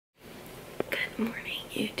morning,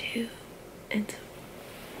 YouTube. It's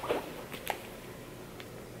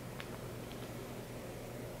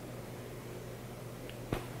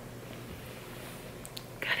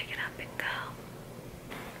gotta get up and go.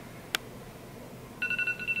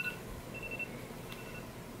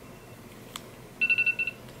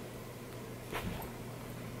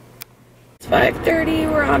 It's 5:30,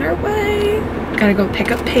 we're on our way. Gotta go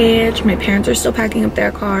pick up Paige. My parents are still packing up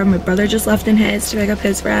their car. My brother just left in his to pick up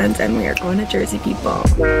his friends, and we are going to Jersey, people.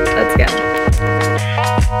 Let's go.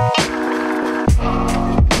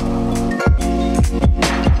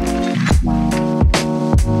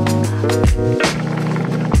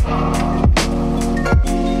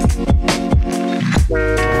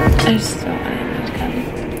 I just don't want anyone to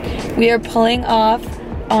come. We are pulling off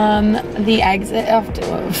the exit of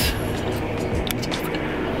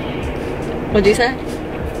What'd you say?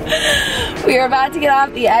 We are about to get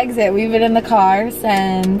off the exit. We've been in the car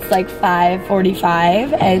since like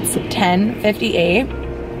 5:45. It's 10:58.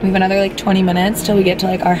 We have another like 20 minutes till we get to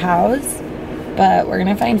like our house. But we're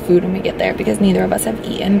gonna find food when we get there because neither of us have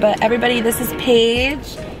eaten. But everybody, this is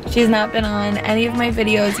Paige. She's not been on any of my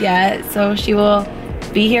videos yet, so she will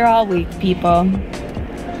be here all week, people.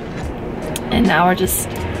 And now we're just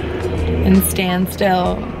in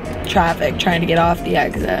standstill traffic trying to get off the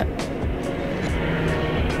exit.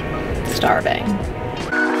 Starving.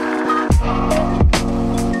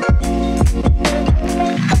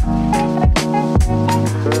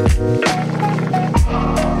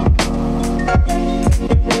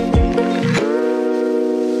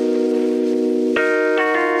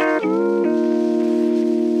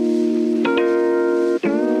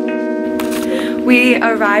 We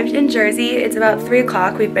arrived in Jersey. It's about 3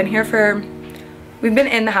 o'clock. We've been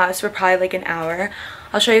in the house for probably like an hour.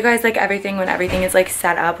 I'll show you guys like everything when everything is like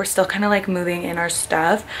set up. We're still kind of like moving in our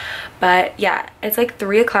stuff. But yeah, it's like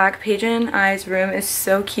 3 o'clock. Paige and I's room is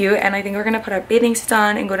so cute. And I think we're going to put our bathing suits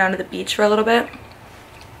on and go down to the beach for a little bit.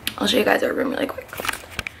 I'll show you guys our room really quick.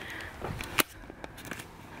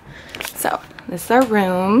 So this is our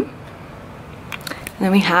room. And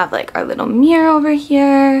then we have like our little mirror over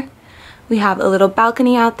here. We have a little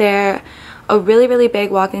balcony out there. A really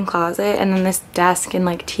big walk-in closet, and then this desk and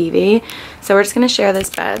like TV. So we're just gonna share this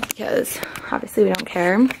bed because obviously we don't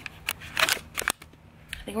care. I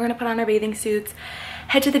think we're gonna put on our bathing suits,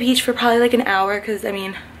 head to the beach for probably like an hour because I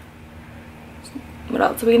mean, what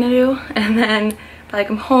else are we gonna do? And then probably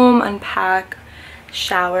come home, unpack,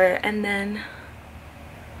 shower, and then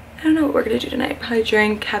I don't know what we're gonna do tonight. Probably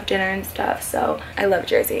drink, have dinner and stuff. So I love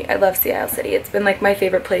Jersey. I love Seattle City. It's been like my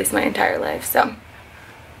favorite place my entire life. So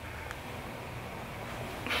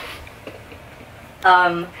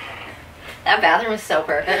that bathroom is so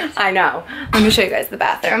perfect. I know. Let me show you guys the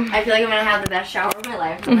bathroom. I feel like I'm gonna have the best shower of my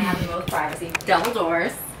life. I'm gonna have the most privacy. Double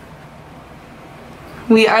doors.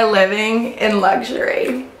 We are living in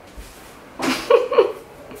luxury.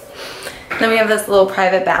 Then we have this little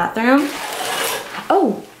private bathroom.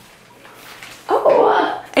 Oh.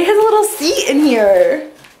 It has a little seat in here.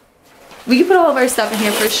 We can put all of our stuff in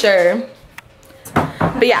here for sure.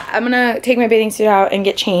 But yeah, I'm gonna take my bathing suit out and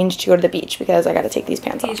get changed to go to the beach because I gotta take these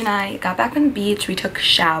pants off. Paige and I got back from the beach. We took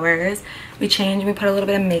showers. We changed. We put a little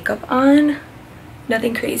bit of makeup on.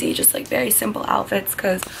 Nothing crazy, just like very simple outfits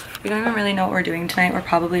because we don't even really know what we're doing tonight. We're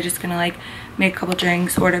probably just gonna like make a couple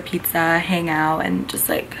drinks, order pizza, hang out, and just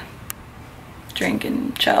like drink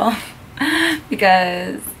and chill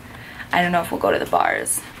because I don't know if we'll go to the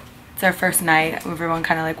bars. It's our first night. Everyone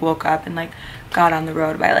kind of like woke up and like got on the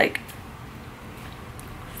road by like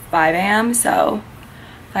 5 a.m. so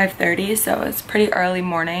 5:30, so it's pretty early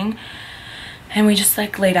morning, and we just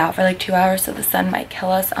like laid out for like 2 hours so the sun might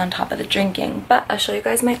kill us on top of the drinking. But I'll show you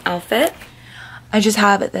guys my outfit. I just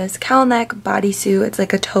have this cowl neck bodysuit. It's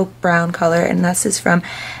like a taupe brown color, and this is from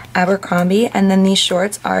Abercrombie. And then these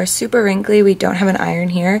shorts are super wrinkly. We don't have an iron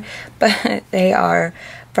here, but they are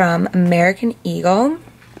from American Eagle.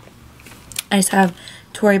 I just have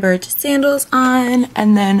Tory Burch sandals on,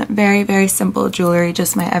 and then very simple jewelry,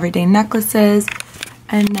 just my everyday necklaces,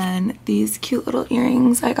 and then these cute little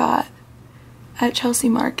earrings I got at Chelsea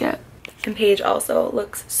Market. And Paige also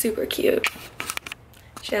looks super cute.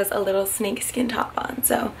 She has a little snakeskin top on,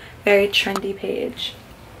 so very trendy Paige.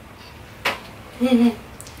 This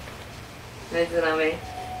is on me.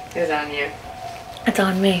 It's on you. It's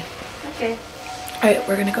on me. Okay. Alright,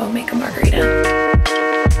 we're gonna go make a margarita.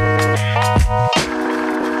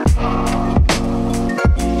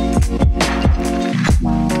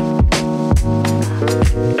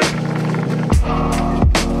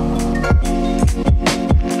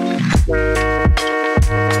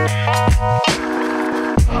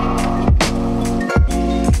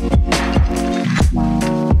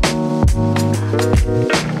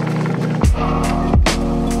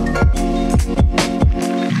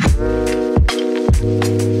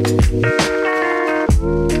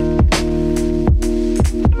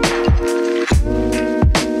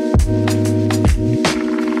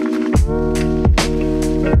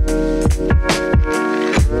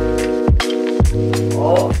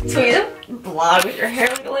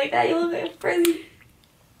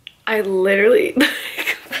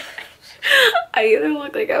 I either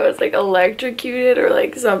looked like I was like electrocuted or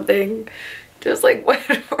like something just like went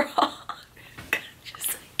wrong.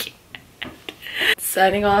 Just like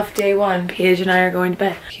signing off day one. Paige and I are going to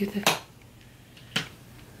bed.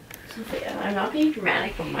 Sophia, I'm not being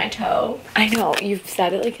dramatic from my toe. I know, you've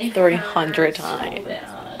said it like 300 times.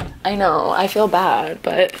 I know, I feel bad,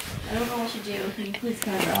 but I don't know what to do. Can you please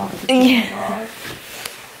cut it off? yeah.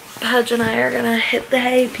 Paige and I are gonna hit the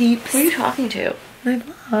hay, peeps. Who are you talking to? My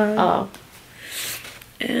vlog. Oh.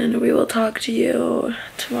 And we will talk to you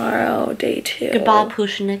tomorrow, day 2. Goodbye,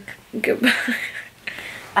 Pushnik. Goodbye.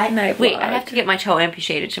 Wait, I have to get my toe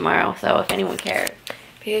amputated tomorrow, so if anyone cares.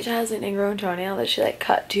 Paige has an ingrown toenail that she like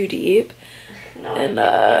cut too deep. No, And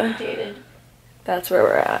amputated. that's where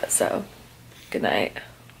we're at, so good night.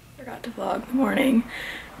 Forgot to vlog the morning.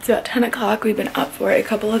 It's about 10 o'clock. We've been up for a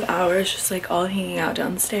couple of hours, just like all hanging out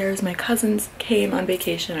downstairs. My cousins came on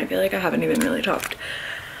vacation. I feel like I haven't even really talked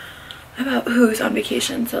about who's on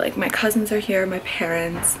vacation. So like my cousins are here, my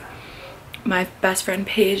parents, my best friend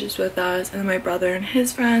Paige is with us, and then my brother and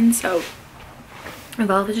his friends. So we've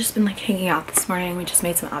all just been like hanging out this morning. We just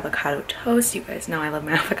made some avocado toast. You guys know I love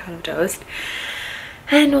my avocado toast.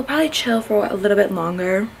 And we'll probably chill for a little bit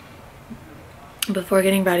longer before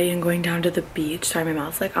getting ready and going down to the beach. Sorry, my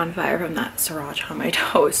mouth's like on fire from that sriracha on my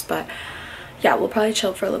toast, but yeah, we'll probably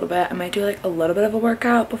chill for a little bit. I might do like a little bit of a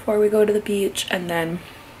workout before we go to the beach, and then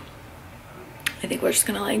I think we're just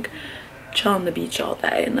gonna like chill on the beach all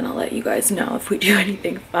day, and then I'll let you guys know if we do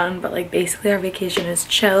anything fun. But like basically our vacation is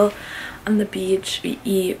chill on the beach. We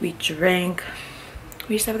eat, we drink,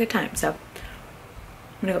 we just have a good time. So I'm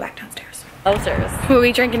gonna go back downstairs.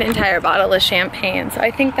 We drank an entire bottle of champagne, so I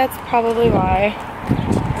think that's probably why.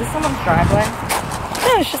 Is this someone's driveway?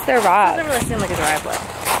 No, it's just their rod. It doesn't really seem like a driveway.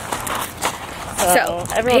 So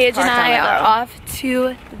Paige and I are off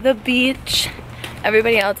to the beach.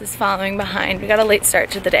 Everybody else is following behind. We got a late start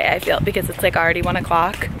to the day, I feel, because it's like already 1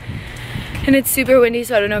 o'clock. And it's super windy,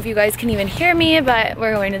 so I don't know if you guys can even hear me, but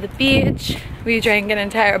we're going to the beach. We drank an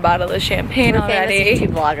entire bottle of champagne already. Famous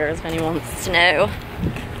YouTube vloggers, if anyone wants to know.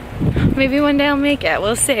 Maybe one day I'll make it,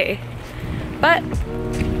 we'll see. But,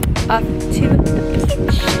 off to the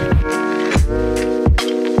beach.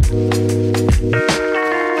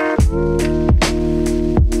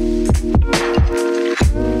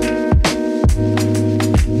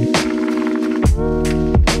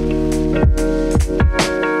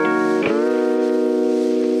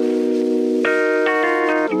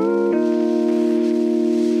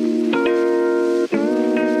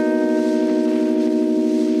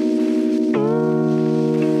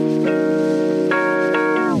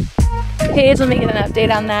 Paige, let me get an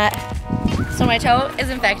update on that. So my toe is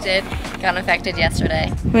infected. Got infected yesterday.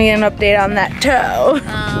 Let me get an update on that toe.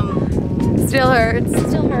 Still hurts.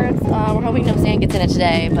 Still hurts. We're hoping no sand gets in it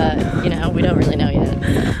today, but you know, we don't really know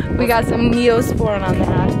yet. We got some Neosporin on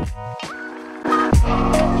that.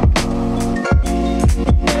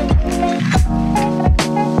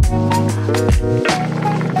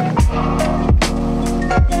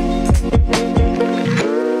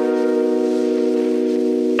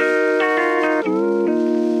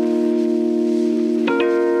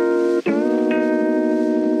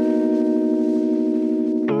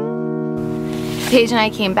 Paige and I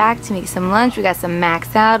came back to make some lunch. We got some mac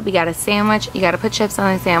salad, we got a sandwich. You gotta put chips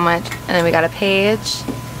on the sandwich, and then we got a Paige.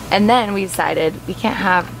 And then we decided we can't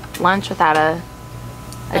have lunch without a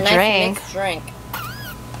nice drink. mixed drink.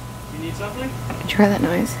 You need something? Did you hear that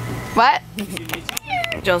noise? What? You need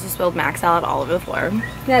something? Joseph spilled mac salad all over the floor.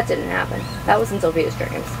 That didn't happen. That was in Sophia's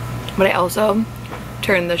dreams. But I also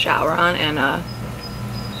turned the shower on and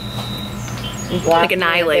like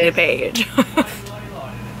annihilated Paige.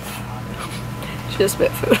 She just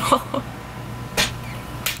spit food all.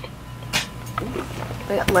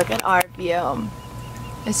 Look at our view.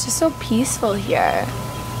 It's just so peaceful here.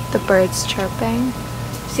 The birds chirping.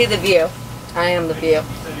 See the view. I am the view.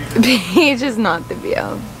 Paige is not the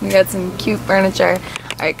view. We got some cute furniture.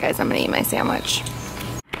 Alright guys, I'm gonna eat my sandwich.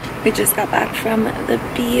 We just got back from the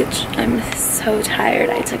beach. I'm so tired.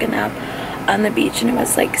 I took a nap on the beach and it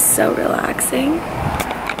was like so relaxing.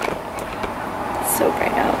 It's so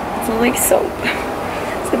bright out. It smells like soap.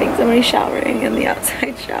 So I think somebody's showering in the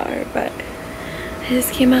outside shower, but I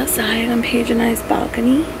just came outside on Paige and I's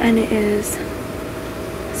balcony and it is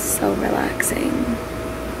so relaxing.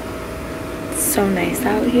 It's so nice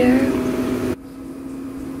out here.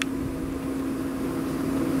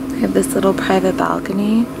 We have this little private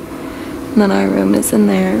balcony and then our room is in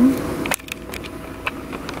there.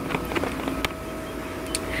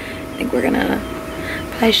 I think we're gonna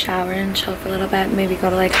probably shower and chill for a little bit, maybe go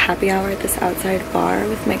to like happy hour at this outside bar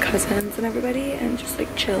with my cousins and everybody and just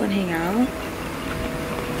like chill and hang out.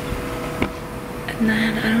 And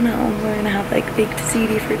then, I don't know, we're gonna have like baked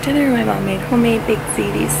ziti for dinner. My mom made homemade baked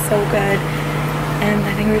ziti, so good. And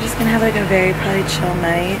I think we're just gonna have like a very probably chill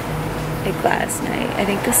night, like last night. I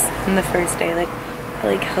think this on the first day, like,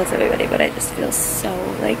 really kills everybody, but I just feel so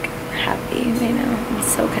like happy, you know, I'm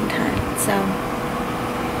so content, so.